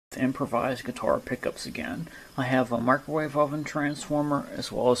Improvised guitar pickups again. I have a microwave oven transformer as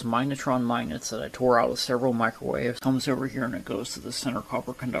well as magnetron magnets that I tore out of several microwaves. Comes over here and it goes to the center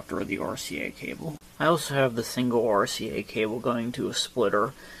copper conductor of the RCA cable. I also have the single RCA cable going to a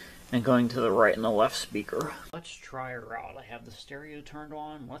splitter and going to the right and the left speaker. Let's try her out. I have the stereo turned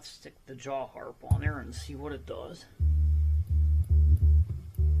on. Let's stick the jaw harp on there and see what it does.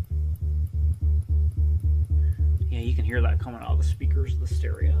 Yeah, you can hear that coming out of the speakers of the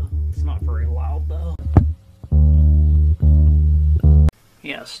stereo. It's not very loud though.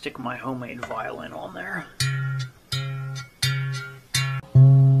 Yeah, stick my homemade violin on there.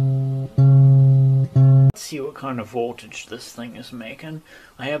 Let's see what kind of voltage this thing is making.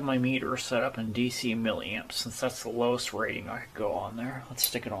 I have my meter set up in DC milliamps since that's the lowest rating I could go on there. Let's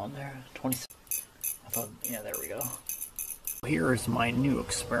stick it on there. 20. Yeah, there we go. Here is my new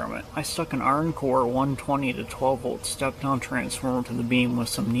experiment. I stuck an iron core 120 to 12 volt step-down transformer to the beam with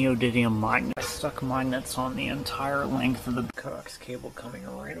some neodymium magnets. I stuck magnets on the entire length of the coax cable coming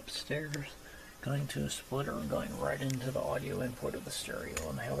right upstairs, going to a splitter and going right into the audio input of the stereo,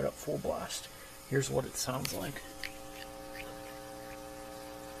 and I have it up full blast. Here's what it sounds like.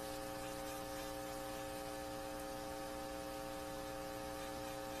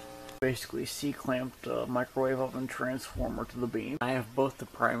 Basically C-clamped a microwave oven transformer to the beam. I have both the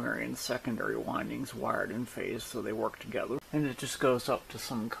primary and secondary windings wired in phase so they work together. And it just goes up to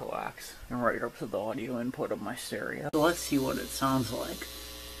some coax and right up to the audio input of my stereo. So let's see what it sounds like.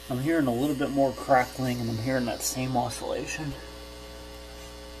 I'm hearing a little bit more crackling and I'm hearing that same oscillation.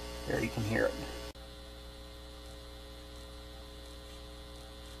 There, you can hear it.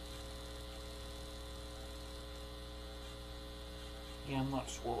 Yeah, I'm not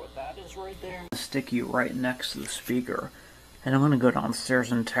sure what that is right there. Stick you right next to the speaker, and I'm going to go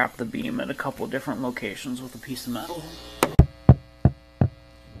downstairs and tap the beam at a couple different locations with a piece of metal.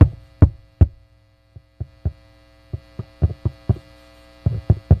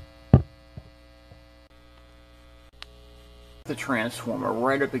 The transformer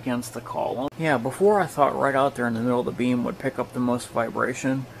right up against the column. Yeah, before I thought right out there in the middle of the beam would pick up the most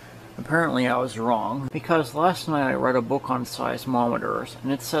vibration. Apparently I was wrong, because last night I read a book on seismometers,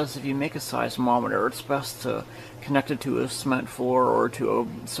 and it says if you make a seismometer, it's best to connect it to a cement floor or to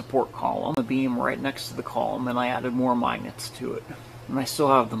a support column. The beam right next to the column, and I added more magnets to it. And I still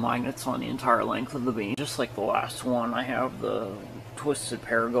have the magnets on the entire length of the beam. Just like the last one, I have the twisted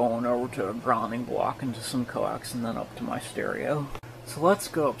pair going over to a grounding block into some coax and then up to my stereo. So let's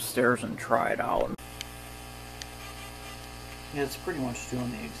go upstairs and try it out. Yeah, it's pretty much doing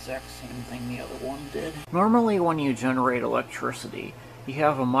the exact same thing the other one did. Normally when you generate electricity, you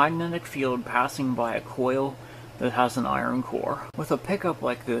have a magnetic field passing by a coil that has an iron core. With a pickup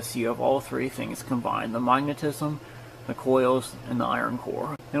like this, you have all three things combined: the magnetism, the coils, and the iron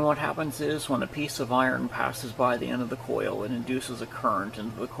core. And what happens is, when a piece of iron passes by the end of the coil, it induces a current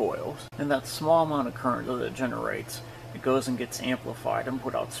into the coils. And that small amount of current that it generates, it goes and gets amplified and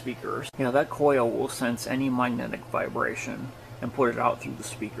put out speakers. Yeah, that coil will sense any magnetic vibration and put it out through the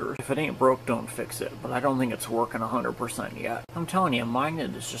speakers. If it ain't broke, don't fix it, but I don't think it's working 100% yet. I'm telling you, a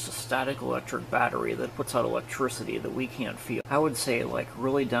magnet is just a static electric battery that puts out electricity that we can't feel. I would say like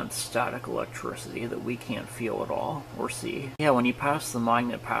really dense static electricity that we can't feel at all or see. Yeah, when you pass the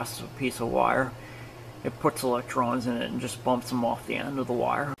magnet past a piece of wire, it puts electrons in it and just bumps them off the end of the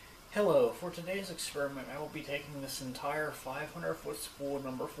wire. Hello, for today's experiment I will be taking this entire 500-foot spool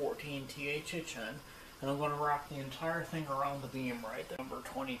number 14 THHN, and I'm going to wrap the entire thing around the beam right there. Number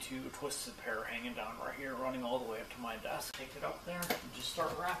 22 twisted pair hanging down right here, running all the way up to my desk. Take it up there and just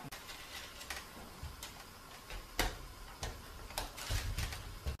start wrapping.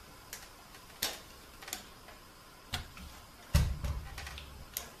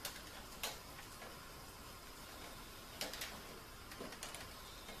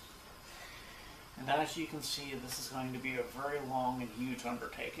 And as you can see, this is going to be a very long and huge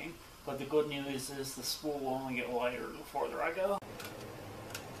undertaking. But the good news is the spool will only get lighter the farther I go.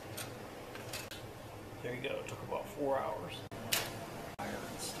 There you go, it took about 4 hours. Wire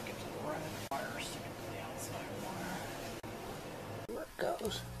and stick it to the right, wire, stick it to the outside wire. Where it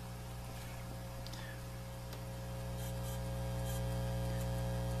goes.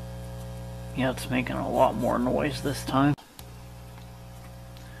 Yeah, it's making a lot more noise this time.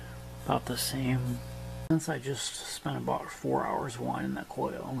 About the same. Since I just spent about 4 hours winding that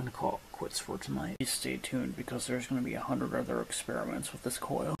coil, I'm going to call it quits for tonight. Please stay tuned because there's going to be 100 other experiments with this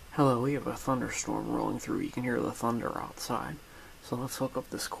coil. Hello, we have a thunderstorm rolling through. You can hear the thunder outside. So let's hook up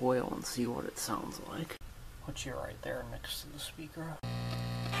this coil and see what it sounds like. Put you right there next to the speaker.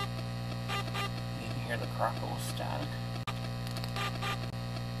 You can hear the crackle of static.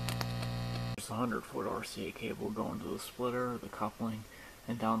 a 100-foot RCA cable going to the splitter, the coupling,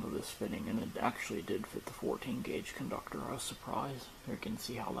 and down to this fitting, and it actually did fit the 14 gauge conductor. I was surprised. You can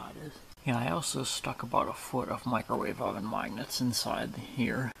see how that is. Yeah, I also stuck about a foot of microwave oven magnets inside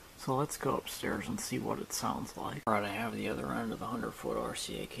here. So let's go upstairs and see what it sounds like. Alright, I have the other end of the 100-foot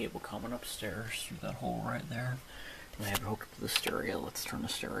RCA cable coming upstairs through that hole right there. And I have it hooked up to the stereo. Let's turn the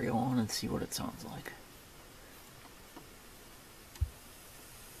stereo on and see what it sounds like.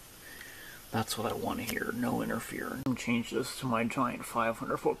 That's what I want to hear, no interference. I'm change this to my giant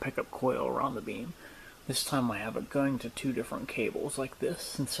 500-foot pickup coil around the beam. This time I have it going to 2 different cables like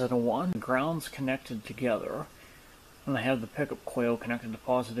this instead of one. The ground's connected together, and I have the pickup coil connected to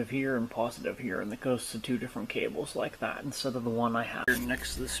positive here, and it goes to 2 different cables like that instead of the one I have here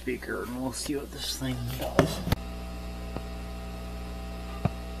next to the speaker, and we'll see what this thing does.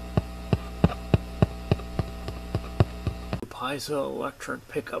 Piezoelectric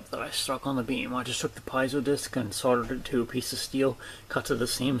pickup that I stuck on the beam. I just took the piezo disc and soldered it to a piece of steel cut to the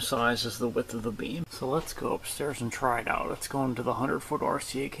same size as the width of the beam. So let's go upstairs and try it out. Let's go into the 100-foot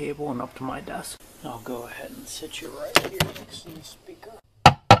RCA cable and up to my desk. I'll go ahead and sit you right here next to the speaker.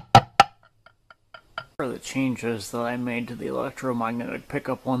 The changes that I made to the electromagnetic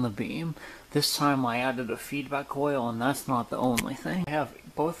pickup on the beam. This time I added a feedback coil, and that's not the only thing. I have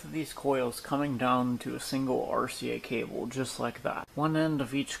both of these coils coming down to a single RCA cable, just like that. One end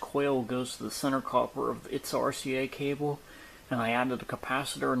of each coil goes to the center copper of its RCA cable, and I added a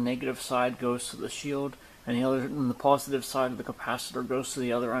capacitor. Negative side goes to the shield, and the positive side of the capacitor goes to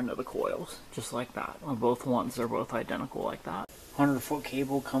the other end of the coils, just like that. On both ones, they're both identical like that. 100-foot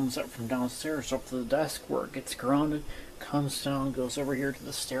cable comes up from downstairs up to the desk where it gets grounded, comes down, goes over here to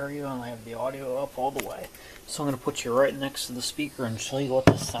the stereo, and I have the audio up all the way. So I'm going to put you right next to the speaker and show you what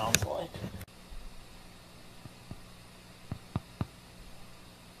this sounds like.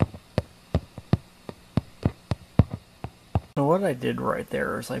 So what I did right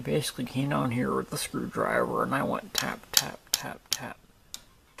there is I basically came down here with the screwdriver and I went tap, tap, tap, tap,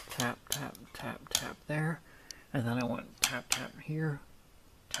 tap, tap, tap, tap there. And then I went tap, tap here,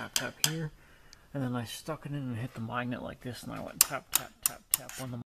 and then I stuck it in and hit the magnet like this, and I went tap, tap, tap, tap on the